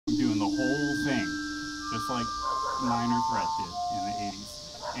just like Minor Threat did in the 80s.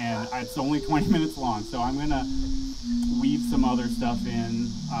 And it's only 20 minutes long, so I'm gonna weave some other stuff in.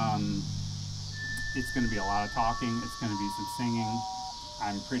 It's gonna be a lot of talking, it's gonna be some singing.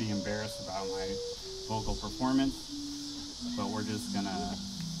 I'm pretty embarrassed about my vocal performance, but we're just gonna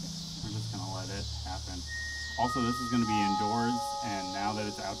let it happen. Also, this is gonna be indoors, and now that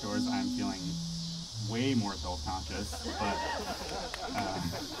it's outdoors, I'm feeling way more self-conscious, but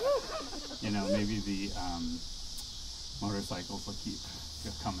you know, maybe the motorcycles will keep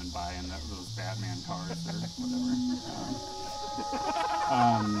coming by and those Batman cars or whatever.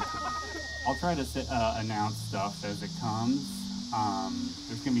 I'll try to announce stuff as it comes.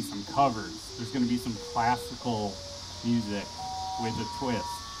 There's going to be some covers. There's going to be some classical music with a twist.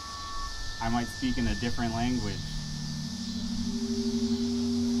 I might speak in a different language.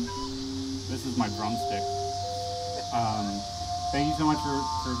 This is my drumstick. Thank you so much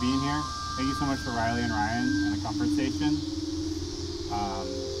for being here. Thank you so much for Riley and Ryan and the Comfort Station.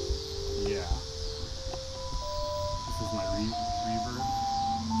 Yeah. This is my reverb.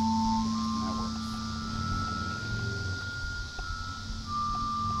 That works.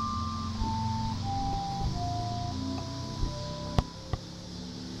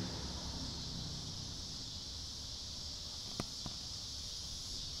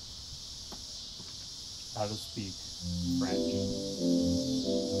 How to speak French.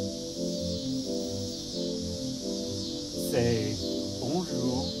 Say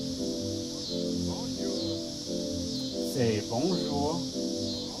bonjour. Say bonjour.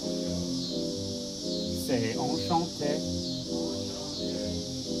 Say enchanté.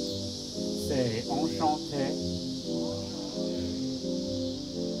 Say enchanté.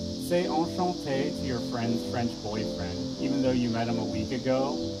 Say enchanté to your friend's French boyfriend, even though you met him a week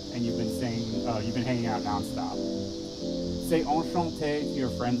ago and you've been hanging out nonstop. Say enchanté to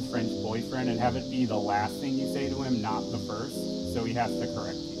your friend's French boyfriend and have it be the last thing you say to him, not the first, so he has to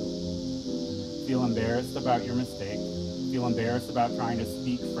correct you. Feel embarrassed about your mistake. Feel embarrassed about trying to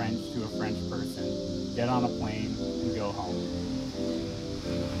speak French to a French person. Get on a plane and go home.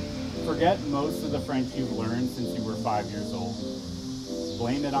 Forget most of the French you've learned since you were 5 years old.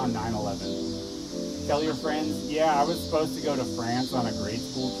 Blame it on 9/11. Tell your friends, yeah, I was supposed to go to France on a grade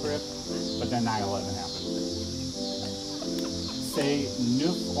school trip, but then 9/11 happened. Say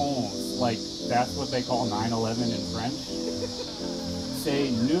 9/11, like that's what they call 9/11 in French.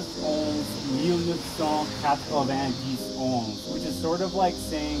 Say 9/11/1990-11, which is sort of like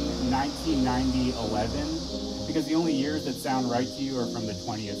saying 1990-11, because the only years that sound right to you are from the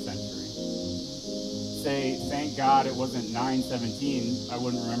 20th century. Say, thank God it wasn't 9/17, I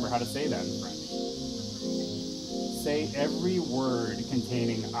wouldn't remember how to say that in French. Say every word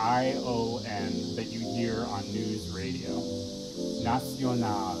containing I-O-N that you hear on news radio.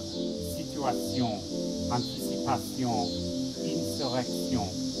 National, situation, anticipation, insurrection,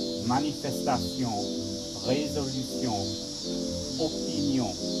 manifestation, résolution,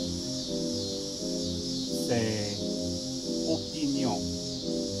 opinion. Say opinion.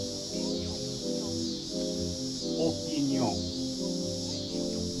 Opinion.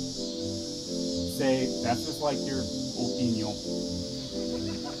 Say, that's just like your opinion.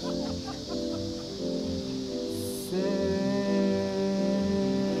 Say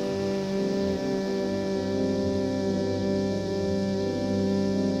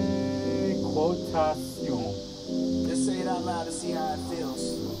quotation. Just say it out loud to see how it feels.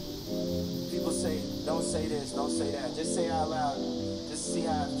 People say, don't say this, don't say that. Just say it out loud, just see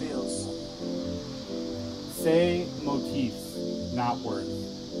how it feels. Say motifs, not words.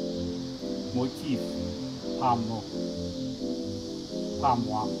 Motif, pas mot. Pas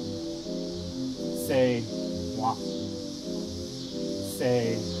moi. Say moi.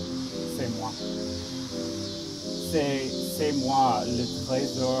 Say, c'est moi. Say, c'est moi, le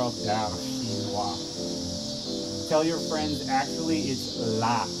trésor d'art chinois. Tell your friends, actually, it's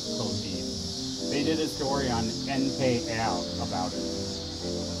la COVID. They did a story on NPR about it.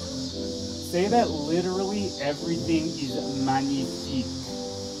 Say that literally everything is magnifique,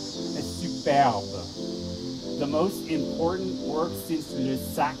 superbe. The most important work since le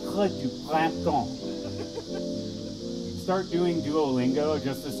sacre du printemps. Start doing Duolingo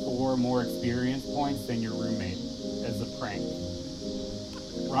just to score more experience points than your roommate as a prank.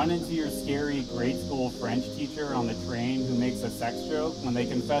 Run into your scary grade school French teacher on the train who makes a sex joke when they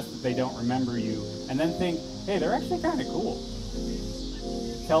confess that they don't remember you, and then think, hey, they're actually kind of cool.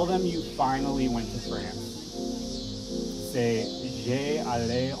 Tell them you finally went to France. Say, j'ai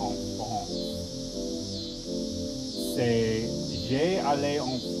allé en France. Say, j'ai allé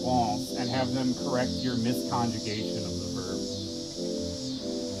en France, and have them correct your misconjugation of the verb.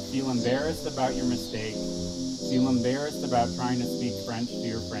 Feel embarrassed about your mistake. Feel embarrassed about trying to speak French to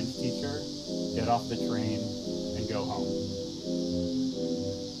your French teacher. Get off the train and go home.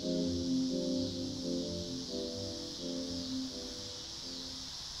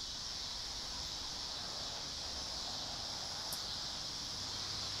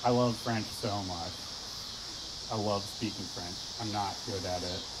 I love French so much. I love speaking French. I'm not good at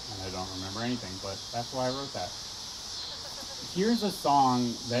it, and I don't remember anything, but that's why I wrote that. Here's a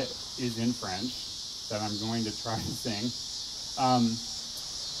song that is in French that I'm going to try to sing.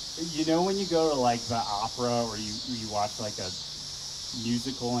 You know when you go to like the opera or you watch like a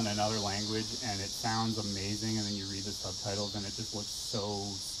musical in another language and it sounds amazing, and then you read the subtitles and it just looks so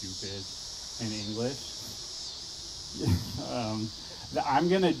stupid in English? I'm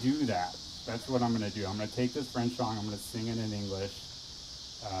going to do that. That's what I'm going to do. I'm going to take this French song, I'm going to sing it in English.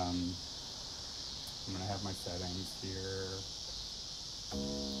 I'm going to have my settings here.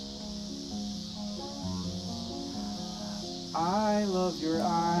 I love your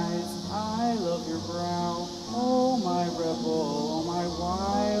eyes, I love your brow, oh my rebel, oh my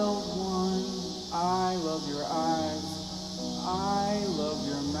wild one. I love your eyes, I love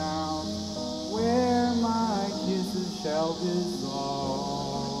your mouth, where my kisses shall dissolve.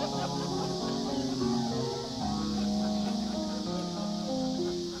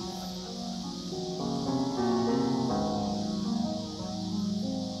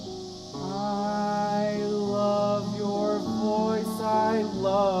 I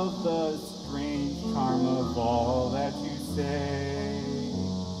love the strange charm of all that you say.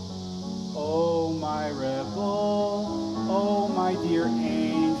 Oh, my rebel, oh, my dear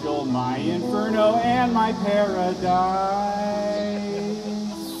angel, my inferno and my paradise.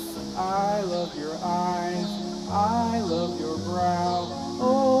 I love your eyes, I love your brow,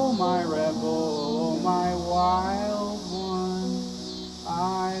 oh, my rebel, oh, my wild one.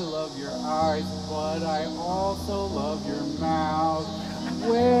 I love your eyes, but I also love your mouth,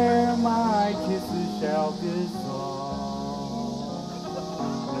 where my kisses shall dissolve.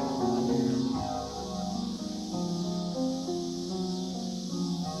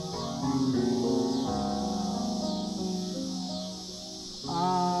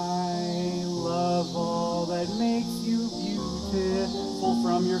 I love all that makes you beautiful,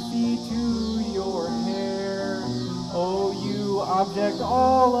 from your feet to your hair. Oh, you object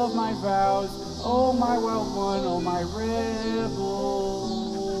all of my vows, oh my wild one, oh my rebel.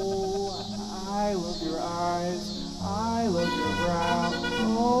 I love your eyes, I love your brow,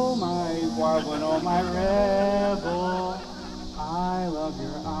 oh my wild one, oh my rebel. I love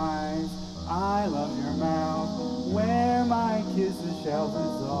your eyes, I love your mouth, where my kisses shall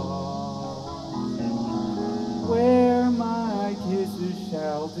dissolve, where my kisses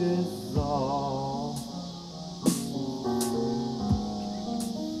shall dissolve.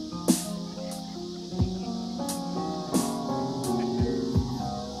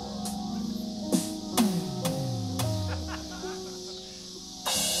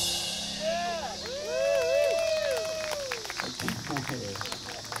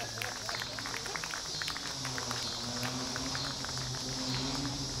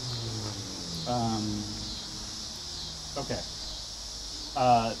 Okay.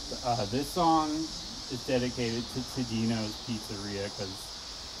 This song is dedicated to Tadino's Pizzeria because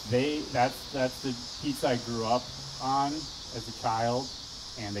that's the pizza I grew up on as a child,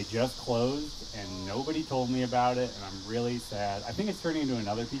 and they just closed and nobody told me about it, and I'm really sad. I think it's turning into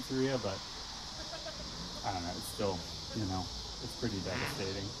another pizzeria, but I don't know. It's still, it's pretty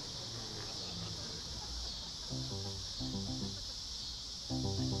devastating.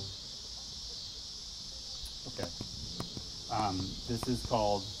 Okay. This is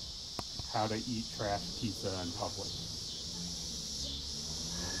called How to Eat Trash Pizza in Public.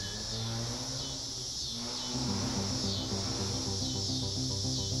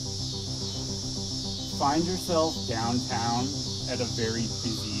 Find yourself downtown at a very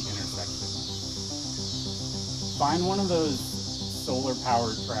busy intersection. Find one of those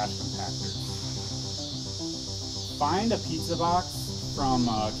solar-powered trash compactors. Find a pizza box from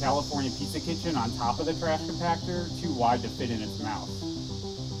California Pizza Kitchen on top of the trash compactor, too wide to fit in its mouth.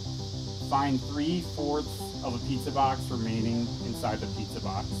 Find 3/4 of a pizza box remaining inside the pizza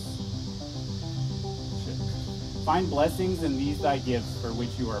box. Shit. Find blessings in these thy gifts for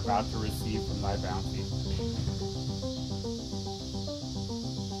which you are about to receive from thy bounty.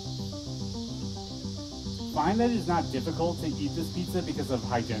 Find that it is not difficult to eat this pizza because of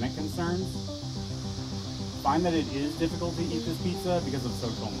hygienic concerns. Find that it is difficult to eat this pizza because of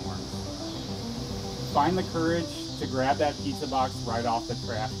social norms. Find the courage to grab that pizza box right off the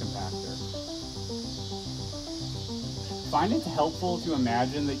trash compactor. Find it helpful to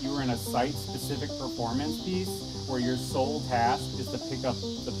imagine that you are in a site-specific performance piece where your sole task is to pick up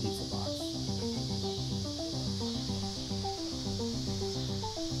the pizza box.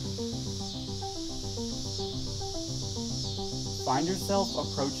 Find yourself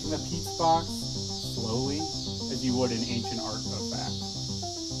approaching the pizza box slowly as you would an ancient artifact.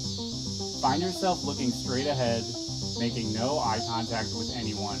 Find yourself looking straight ahead, making no eye contact with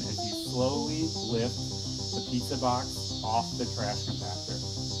anyone as you slowly lift the pizza box off the trash compactor.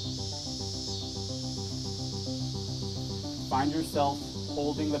 Find yourself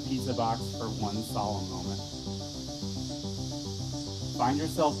holding the pizza box for one solemn moment. Find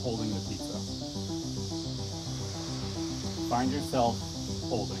yourself holding the pizza. Find yourself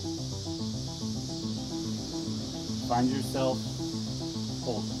holding. Find yourself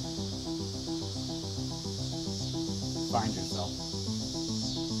holding. Find yourself.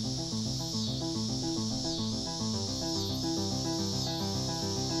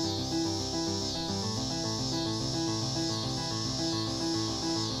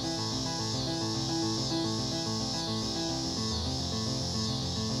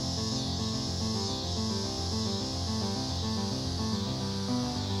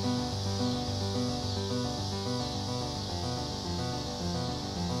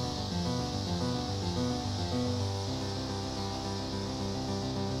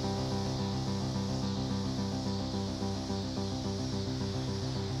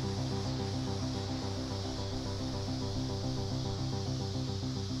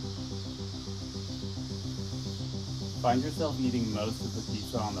 Find yourself eating most of the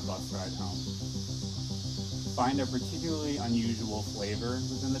pizza on the bus ride home. Find a particularly unusual flavor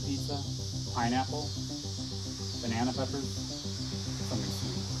within the pizza. Pineapple, banana peppers, something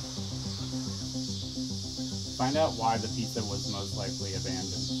sweet. Find out why the pizza was most likely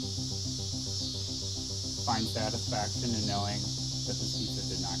abandoned. Find satisfaction in knowing that this pizza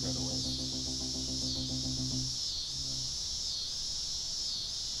did not go to waste.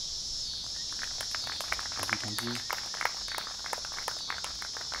 Thank you.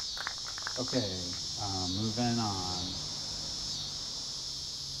 Okay, moving on.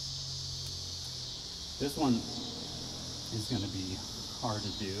 This one is going to be hard to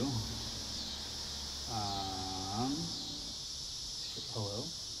do. Hello?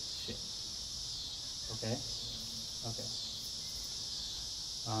 Shit. Okay? Okay.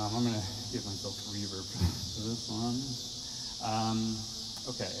 I'm going to give myself reverb for this one.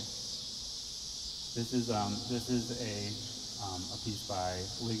 Okay. This is a piece by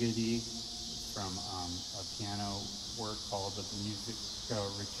Ligeti. It's from a piano work called the Musica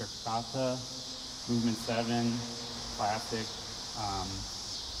Ricercata, Movement 7, classic.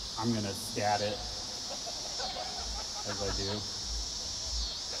 I'm gonna scat it as I do.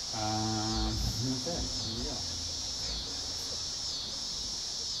 Okay, here we go.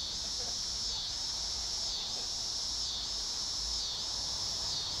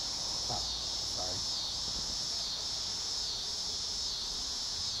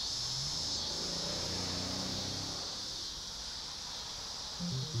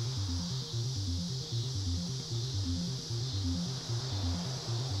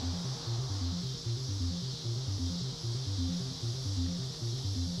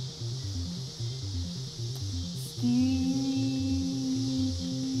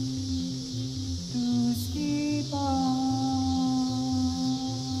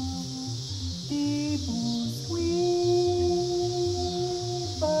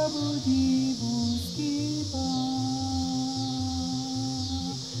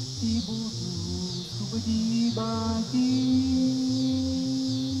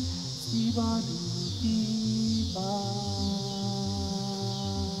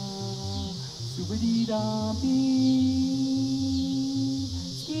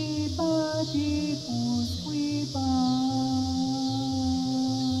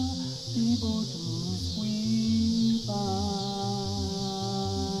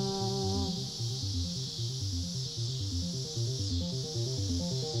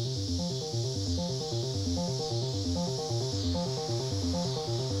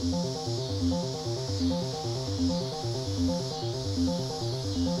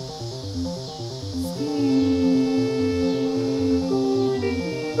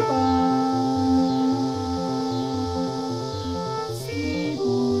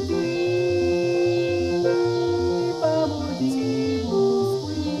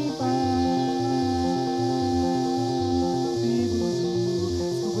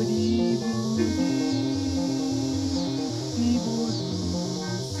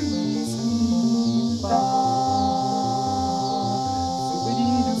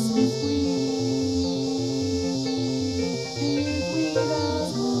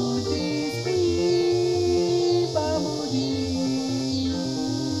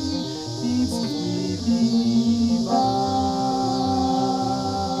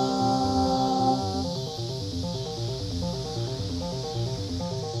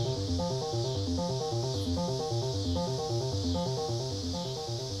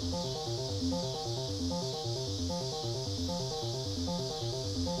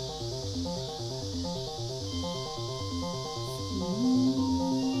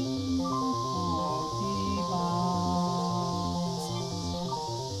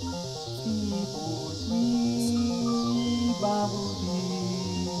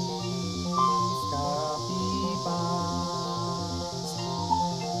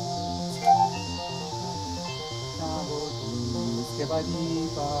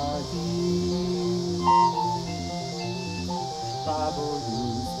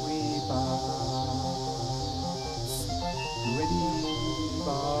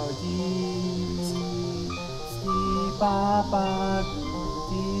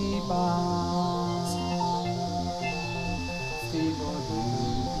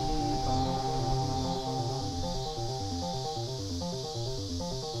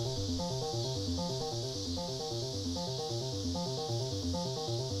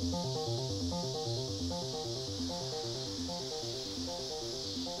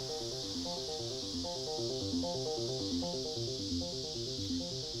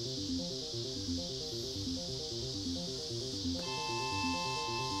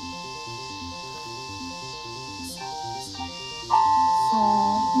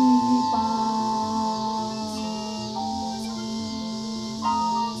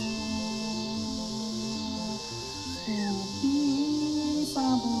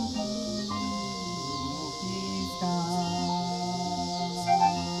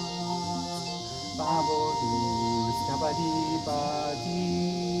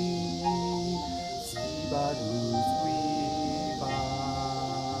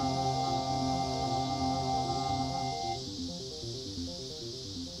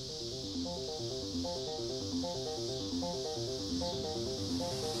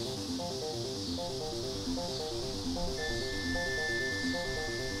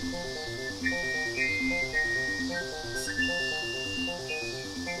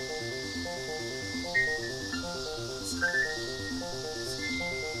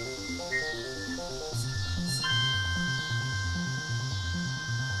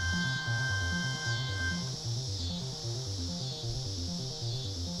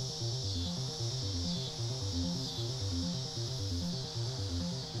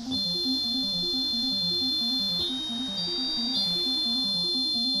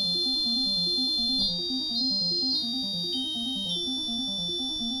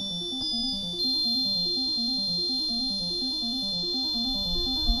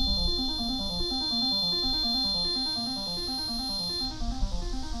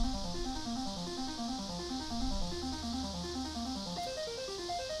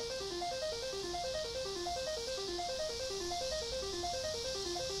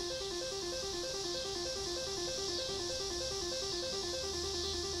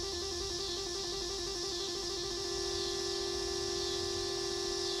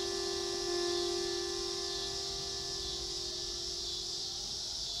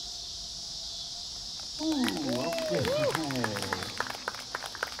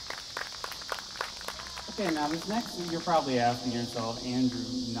 Okay, now this next, you're probably asking yourself, Andrew,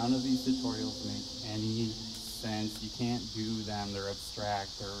 none of these tutorials make any sense. You can't do them. They're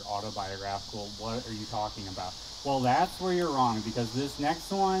abstract. They're autobiographical. What are you talking about? Well, that's where you're wrong, because this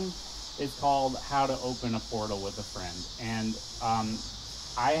next one is called How to Open a Portal with a Friend. And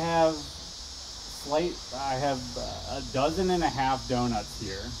I have a dozen and a half donuts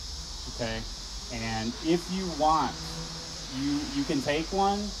here, okay? And if you want, you can take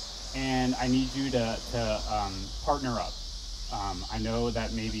one, and I need you to partner up. I know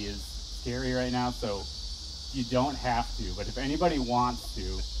that maybe is scary right now, so you don't have to, but if anybody wants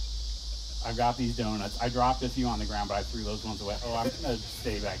to, I've got these donuts. I dropped a few on the ground, but I threw those ones away. Oh, I'm gonna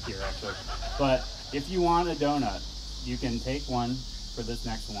stay back here actually. But if you want a donut, you can take one for this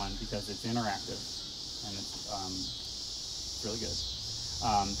next one because it's interactive and it's really good.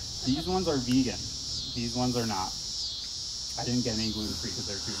 These ones are vegan. These ones are not. I didn't get any gluten-free because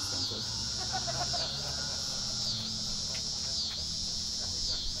they're too expensive.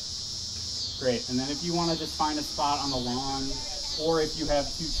 Great, and then if you want to just find a spot on the lawn, or if you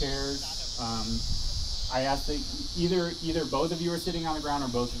have two chairs, I ask that either both of you are sitting on the ground or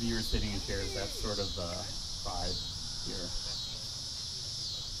both of you are sitting in chairs. That's sort of the vibe here.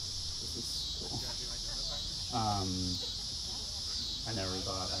 This is cool. I never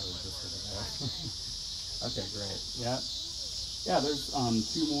thought I would just sort of that. Okay, great. Yeah, there's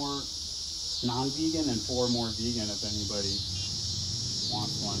 2 more non-vegan and 4 more vegan if anybody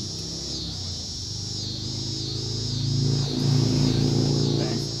wants one.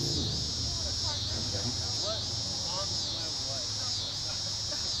 Thanks. Okay.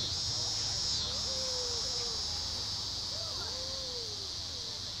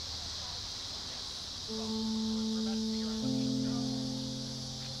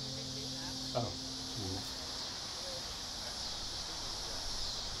 Oh.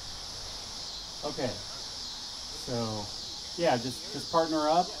 Okay, so yeah, just partner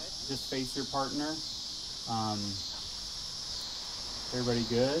up, just face your partner. Everybody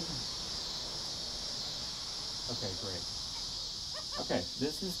good? Okay, great. Okay,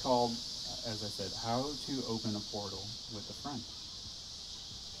 this is called, as I said, how to open a portal with a friend.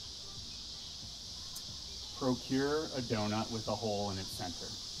 Procure a donut with a hole in its center.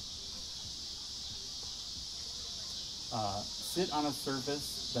 Sit on a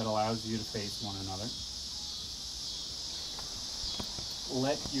surface that allows you to face one another.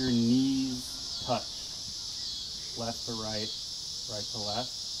 Let your knees touch, left to right, right to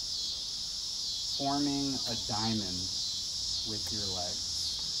left, forming a diamond with your legs.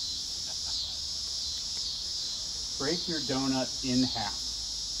 Break your donut in half.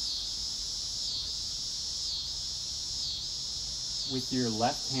 With your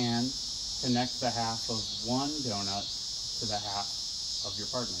left hand, connect the half of one donut to the half of your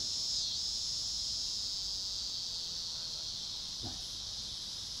partner. Nice.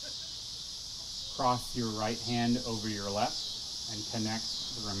 Cross your right hand over your left and connect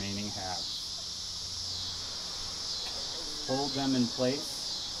the remaining halves. Hold them in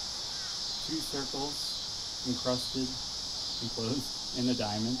place, 2 circles encrusted, enclosed in a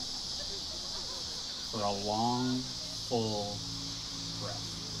diamond, for a long, full breath.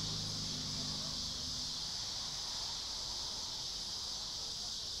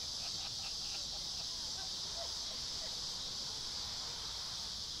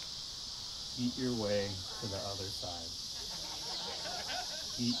 Eat your way to the other side.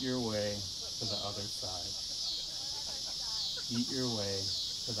 Eat your way to the other side. Eat your way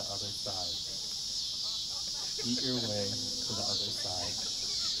to the other side. Eat your way to the other side.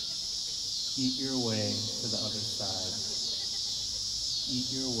 Eat your way to the other side.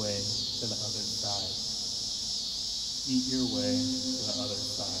 Eat your way to the other side. Eat your way to the other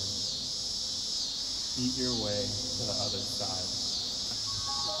side. Eat your way to the other side.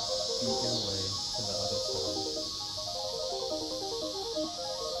 Eat your way to the other side.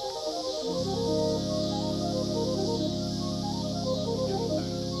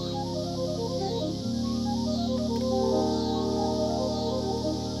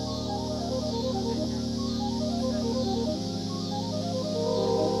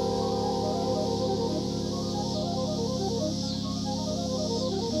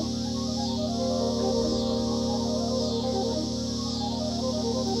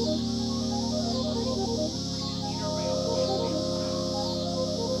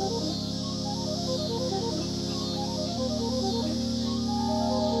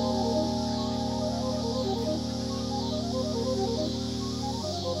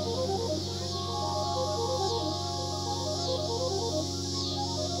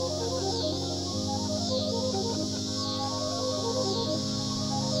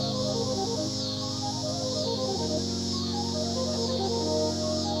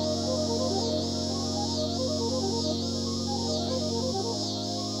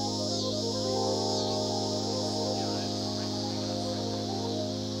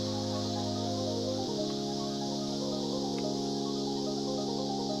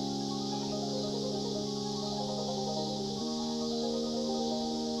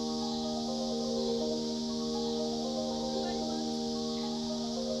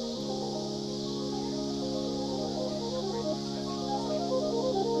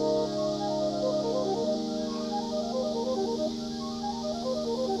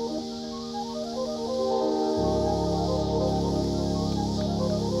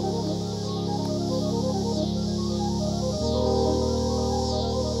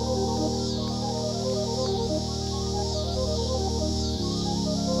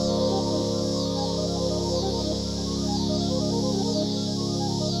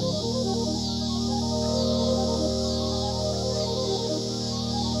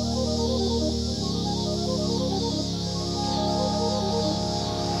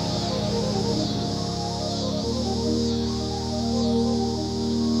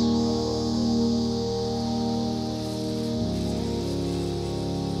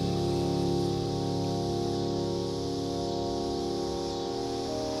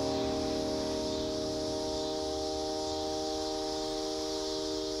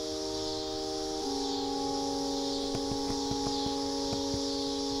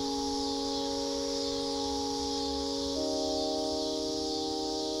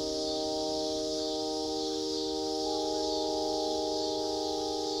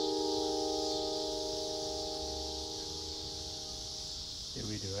 Did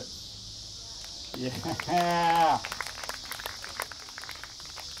we do it? Yeah!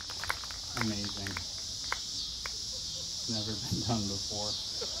 Amazing. Never been done before.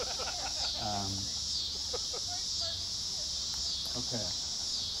 Okay.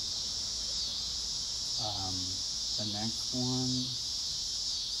 The next one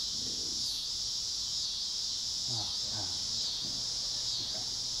is, oh God.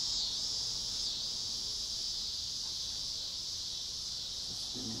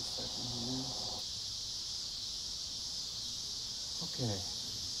 okay.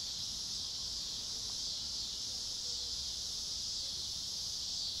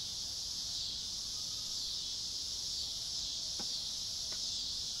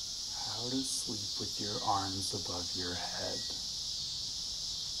 How to sleep with your arms above your head.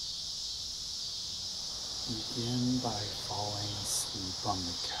 Begin by falling asleep on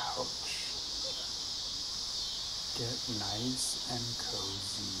the couch. Get nice and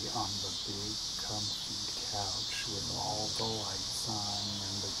cozy on the big comfy couch with all the lights on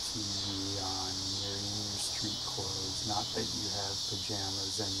and the TV on. You're in your street clothes. Not that you have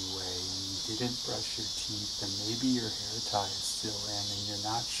pajamas anyway. You didn't brush your teeth and maybe your hair tie is still in and you're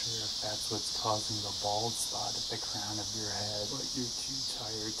not sure if that's what's causing the bald spot at the crown of your head, but you're too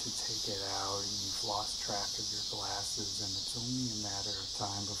tired to take it out and you've lost track of your glasses and it's only a matter of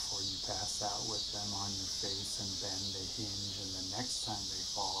time before you pass out with them on your face and bend the hinge, and the next time they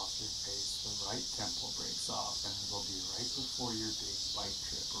fall off your face, the right temple breaks off, and it'll be right before your big bike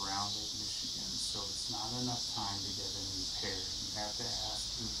trip around Lake Michigan, so it's not enough time to get a new pair. You have to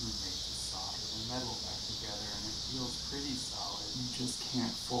ask your roommate to solder the metal back together, and it feels pretty solid. You just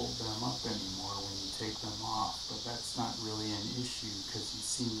can't fold them up anymore when you take them off, but that's not really an issue, because you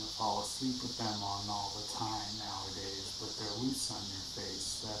seem to fall asleep with them on all the time nowadays, but they're loose on your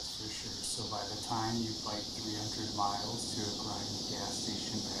face, that's for sure. So by the time you bike 300 miles to a grimy gas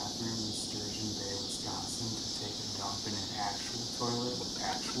station bathroom in Sturgeon Bay, Wisconsin to take a dump in an actual toilet with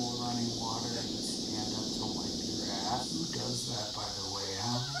actual running water and you stand up to wipe your ass? Who does that, by the way?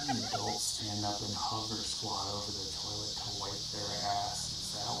 How many adults stand up and hover squat over the toilet to wipe their ass?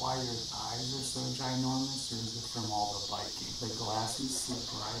 Is that why your thighs are so ginormous, or is it from all the biking? The glasses slip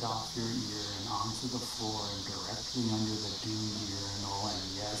right off your ear and onto the floor and directly under the doomed urinal, and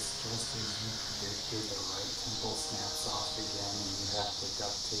yes, just as you predicted, the right temple snaps off again and you have to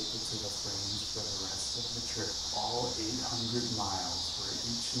duct tape it to the frames for the rest of the trip. All 800 miles, where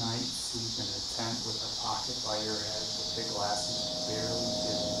each night you sleep in a tent with a pocket by your head with the glasses barely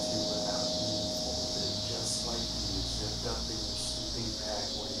fit into without being folded, just like you, zipped up in your sleeping bag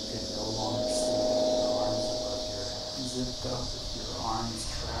where you can no longer sleep with your arms above your head, zipped up with your arms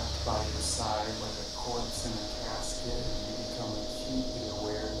trapped by your side like a corpse in a casket, and you become acutely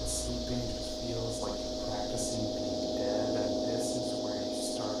aware that sleeping just feels like you're practicing being dead, and this is where you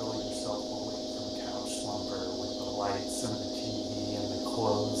startle yourself awake from couch slumber with the lights and the TV and the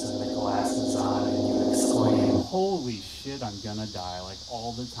clothes and the glasses on, and you exclaim, "Holy shit, I'm gonna die." Like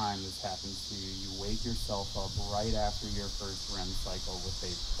all the time this happens to you. You wake yourself up right after your first REM cycle with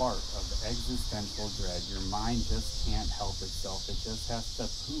a fart of existential dread. Your mind just can't help itself. It just has to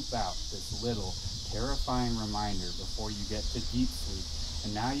poop out this little terrifying reminder before you get to deep sleep.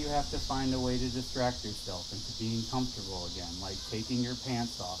 And now you have to find a way to distract yourself into being comfortable again, like taking your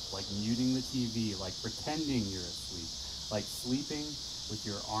pants off, like muting the TV, like pretending you're asleep, like sleeping with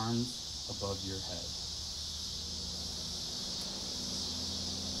your arms above your head.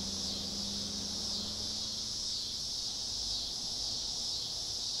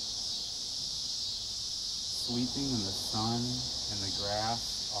 Sleeping in the sun and the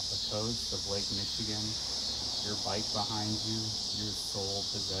grass off the coast of Lake Michigan, your bike behind you, your sole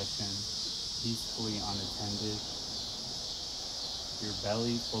possession, peacefully unattended, your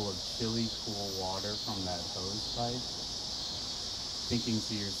belly full of chilly, cool water from that hose pipe, thinking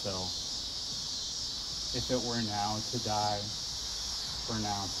to yourself, if it were now to die, for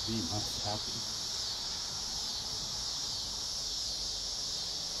now to be most happy.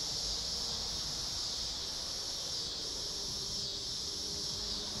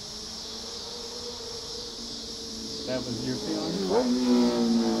 That was your feeling?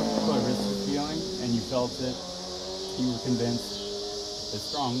 Clarissa's feeling, and you felt it. You were convinced as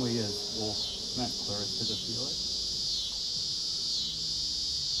strongly as Wolf meant Clarissa to feel it.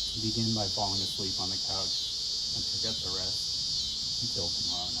 Begin by falling asleep on the couch and forget the rest until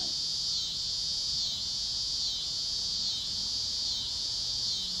tomorrow night.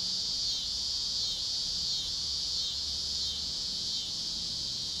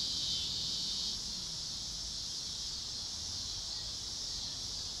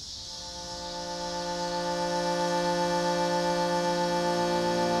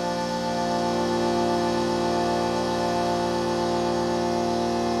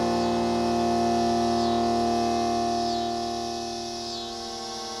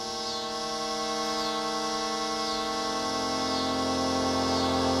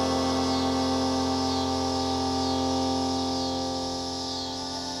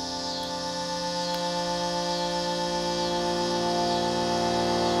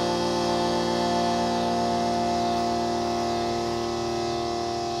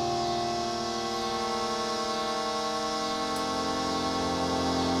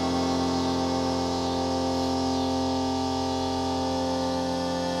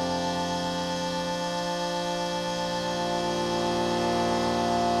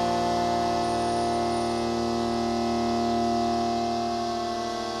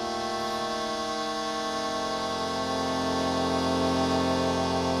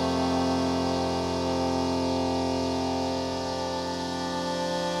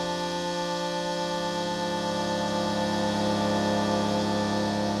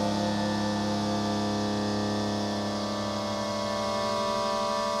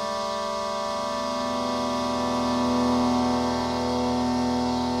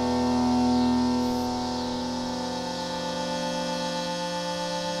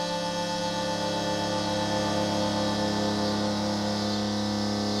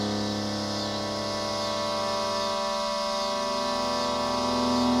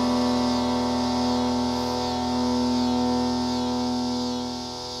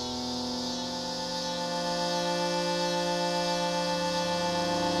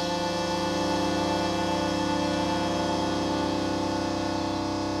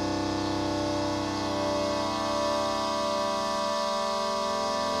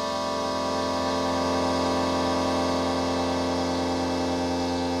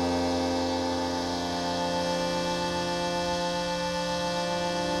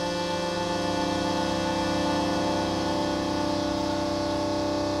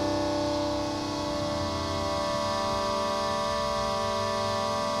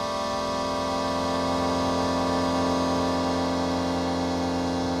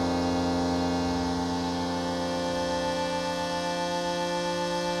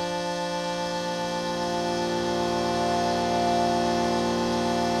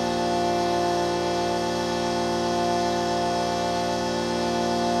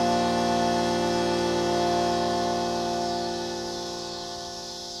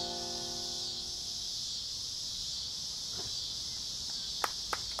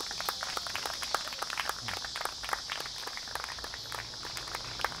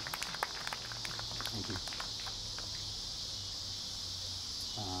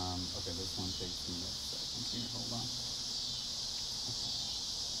 Okay, this one takes me a second here. Hold on.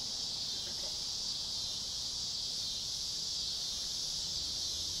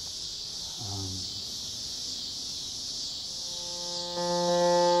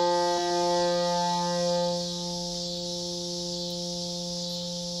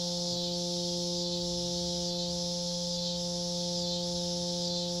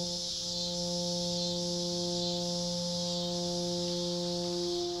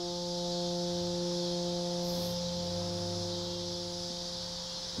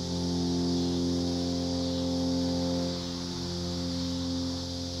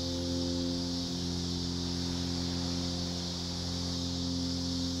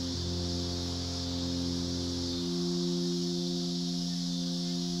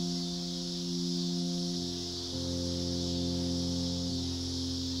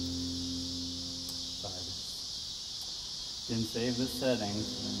 Didn't save the settings.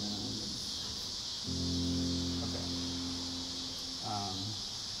 Okay.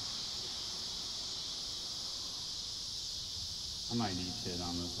 I might eat shit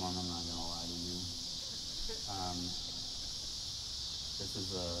on this one. I'm not gonna lie to you. This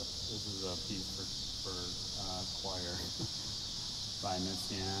is a piece for choir by Miss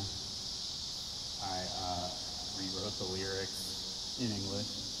Sienna. I rewrote the lyrics in English,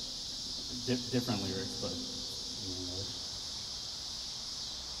 different lyrics, but in English.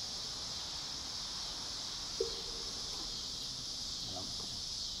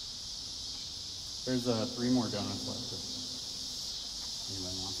 There's 3 more donuts left if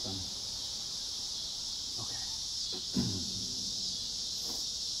anybody wants them. Okay.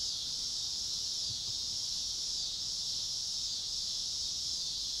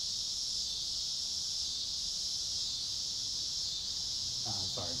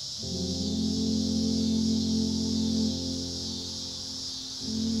 Sorry.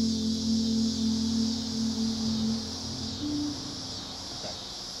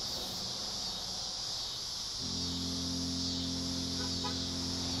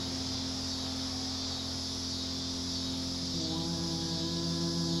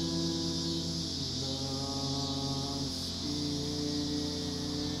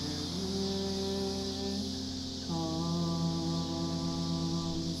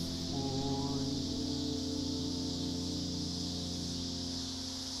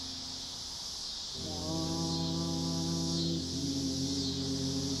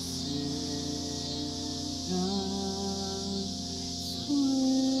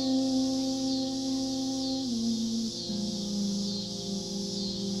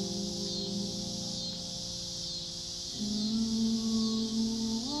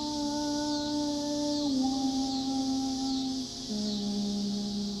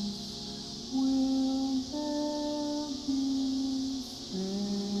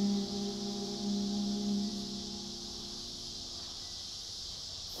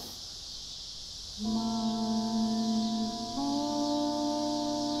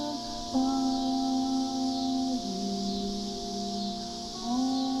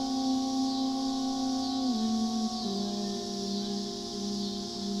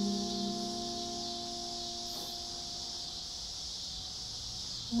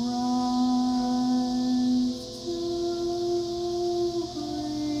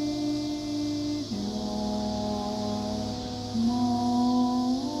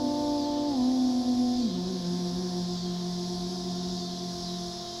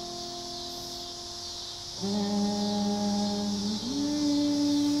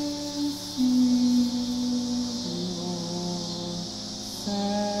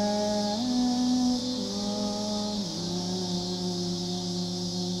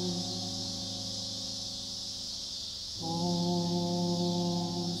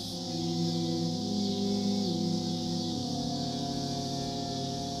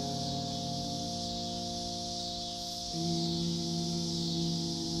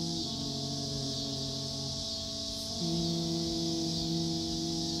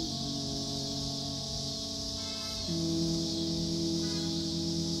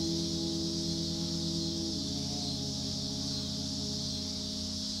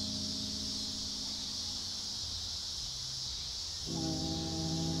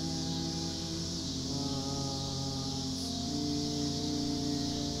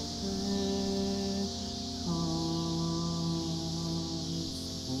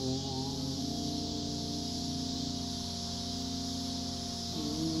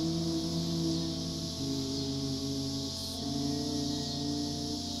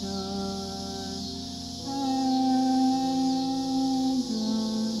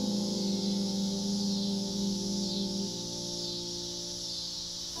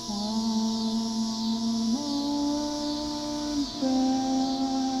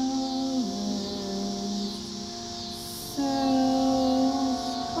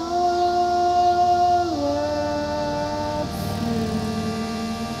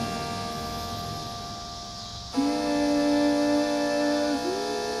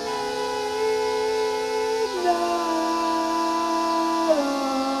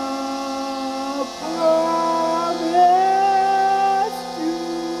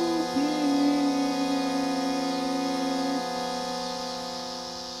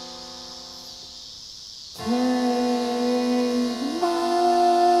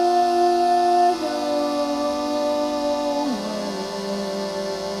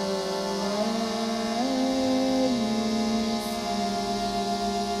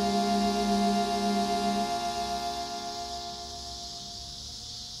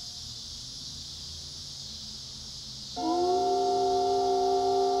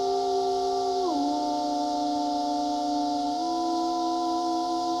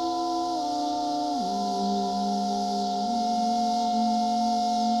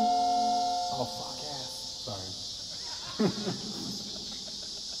 I hit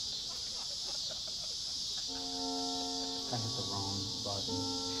the wrong button.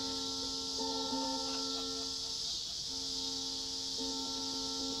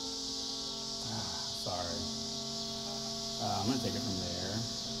 Sorry. I'm going to take it from there.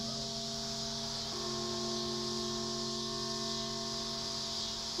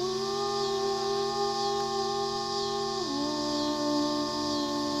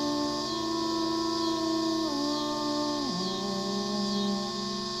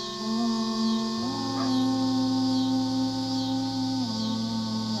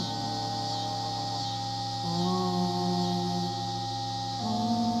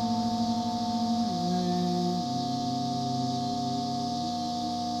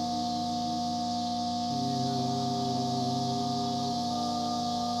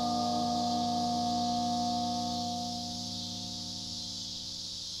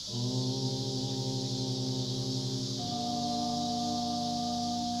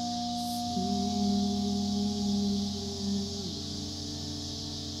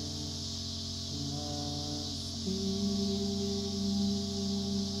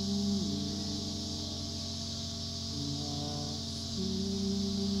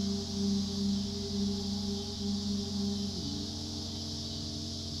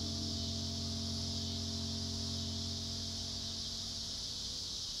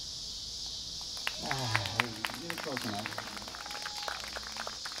 Close enough.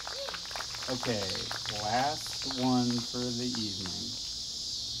 Okay, last one for the evening.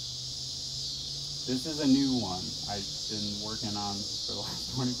 This is a new one I've been working on for the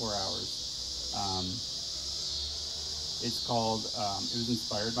last 24 hours. It's called, it was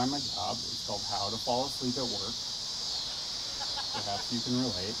inspired by my job. It's called How to Fall Asleep at Work. Perhaps you can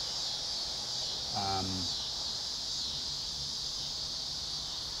relate.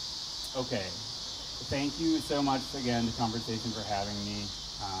 Okay. Thank you so much again to Conversation for having me.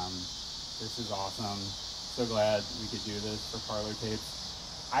 This is awesome. So glad we could do this for Parlor Tapes.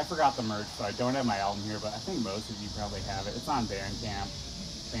 I forgot the merch, so I don't have my album here, but I think most of you probably have it. It's on Bandcamp.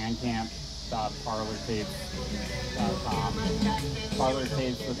 Bandcamp.parlortapes.com. Parlor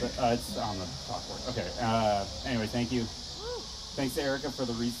Tapes with the, it's on the chalkboard. Okay. Anyway, thank you. Thanks to Erica for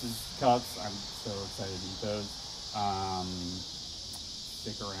the Reese's cups. I'm so excited to eat those.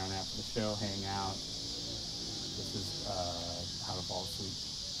 Stick around after the show, hang out. This is How to Fall Asleep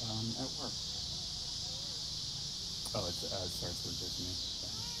at Work. Oh, it starts with just me.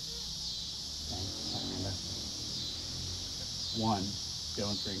 Thanks, Amanda. 1,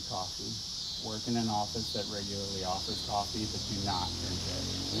 don't drink coffee. Work in an office that regularly offers coffee, but do not drink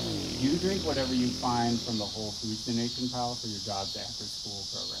it. You drink whatever you find from the Whole Foods donation pile for your job's after-school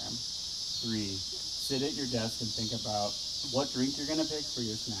program. 3, sit at your desk and think about what drink you're going to pick for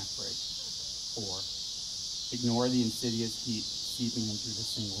your snack break. 4, ignore the insidious heat seeping in through the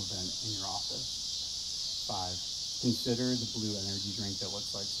single vent in your office. 5, consider the blue energy drink that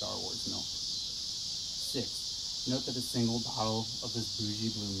looks like Star Wars milk. 6, note that a single bottle of this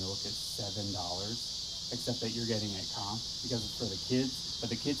bougie blue milk is $7, except that you're getting it comp because it's for the kids, but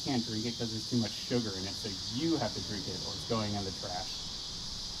the kids can't drink it because there's too much sugar in it, so you have to drink it or it's going in the trash.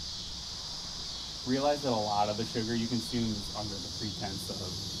 Realize that a lot of the sugar you consume is under the pretense of,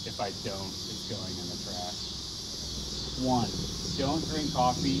 if I don't, it's going in the trash. 1, don't drink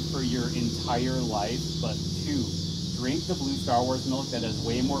coffee for your entire life, but 2, drink the blue Star Wars milk that has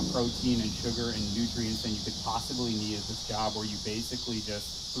way more protein and sugar and nutrients than you could possibly need at this job where you basically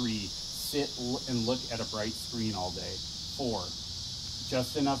just 3, sit and look at a bright screen all day. 4,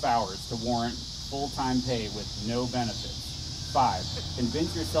 just enough hours to warrant full-time pay with no benefits. 5,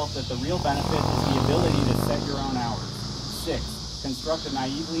 convince yourself that the real benefit is the ability to set your own hours. 6, construct a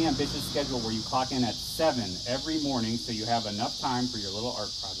naively ambitious schedule where you clock in at 7 every morning so you have enough time for your little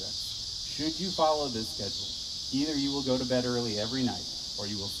art projects. Should you follow this schedule, either you will go to bed early every night, or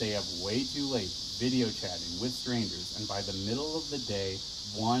you will stay up way too late video chatting with strangers, and by the middle of the day,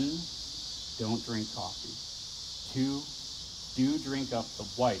 1, don't drink coffee. 2, do drink up the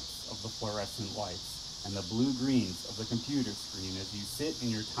whites of the fluorescent lights and the blue-greens of the computer screen as you sit in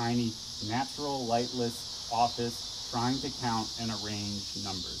your tiny, natural, lightless office trying to count and arrange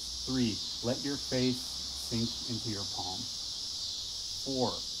numbers. 3, let your face sink into your palm. 4,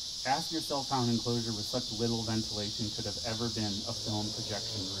 ask yourself how an enclosure with such little ventilation could have ever been a film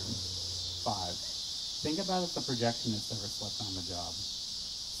projection room. 5, think about if the projectionist ever slept on the job.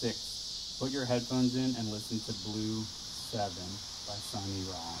 6, put your headphones in and listen to Blue 7 by Sonny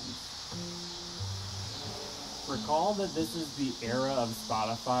Rollins. Recall that this is the era of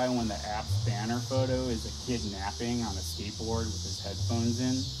Spotify when the app's banner photo is a kid napping on a skateboard with his headphones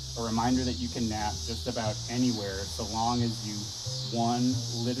in. A reminder that you can nap just about anywhere so long as you, 1,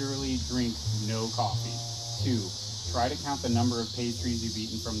 literally drink no coffee. 2, try to count the number of pastries you've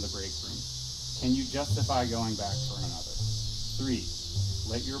eaten from the break room. Can you justify going back for another? 3,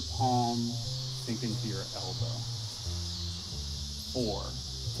 let your palm sink into your elbow. 4,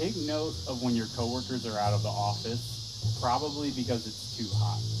 take note of when your coworkers are out of the office, probably because it's too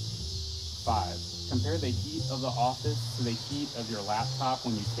hot. 5, compare the heat of the office to the heat of your laptop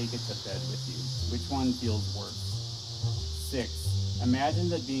when you take it to bed with you. Which one feels worse? 6, imagine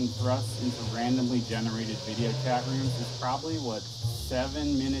that being thrust into randomly generated video chat rooms is probably what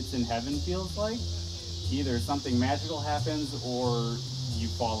 7 minutes in heaven feels like. Either something magical happens or you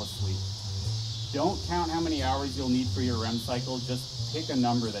fall asleep. Don't count how many hours you'll need for your REM cycle, just pick a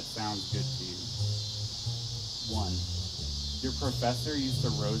number that sounds good to you. 1, your professor used to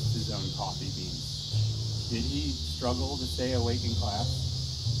roast his own coffee beans. Did he struggle to stay awake in class?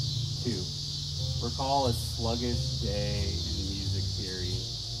 2, recall a sluggish day in music theory,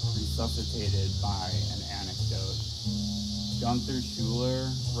 resuscitated by an anecdote. Gunther Schuller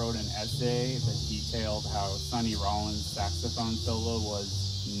wrote an essay that detailed how Sonny Rollins' saxophone solo was,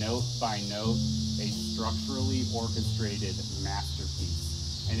 note by note, a structurally orchestrated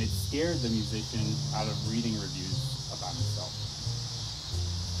masterpiece, and it scared the musician out of reading reviews about himself.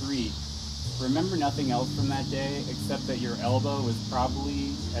 3, remember nothing else from that day except that your elbow was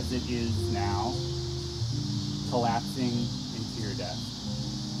probably, as it is now, collapsing into your desk.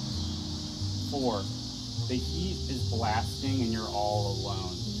 4, the heat is blasting and you're all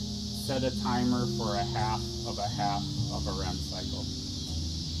alone. Set a timer for a half of a REM cycle.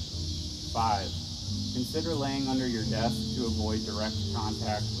 5, consider laying under your desk to avoid direct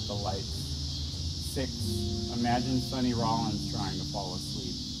contact with the lights. 6, imagine Sonny Rollins trying to fall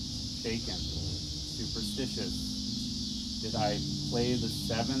asleep. Shaken, superstitious. Did I play the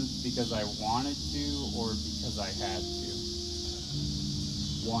 7th because I wanted to or because I had to?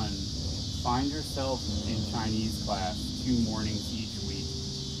 1, find yourself in Chinese class 2 mornings each week.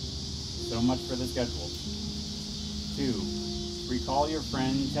 So much for the schedule. 2, recall your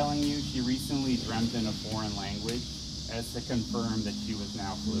friend telling you she recently dreamt in a foreign language as to confirm that she was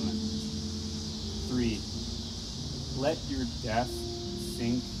now fluent. 3, let your desk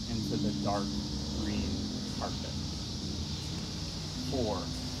sink into the dark green carpet. 4,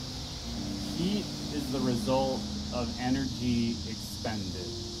 heat is the result of energy expended.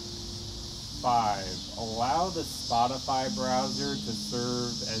 5, allow the Spotify browser to serve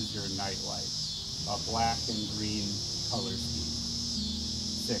as your nightlight, a black and green color scheme.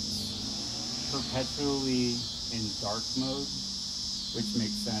 6, perpetually in dark mode, which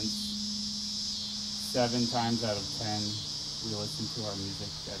makes sense. 7 times out of 10, we listen to our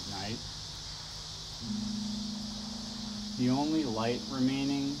music at night. The only light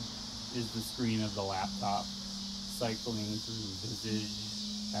remaining is the screen of the laptop, cycling through visage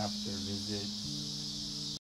after visage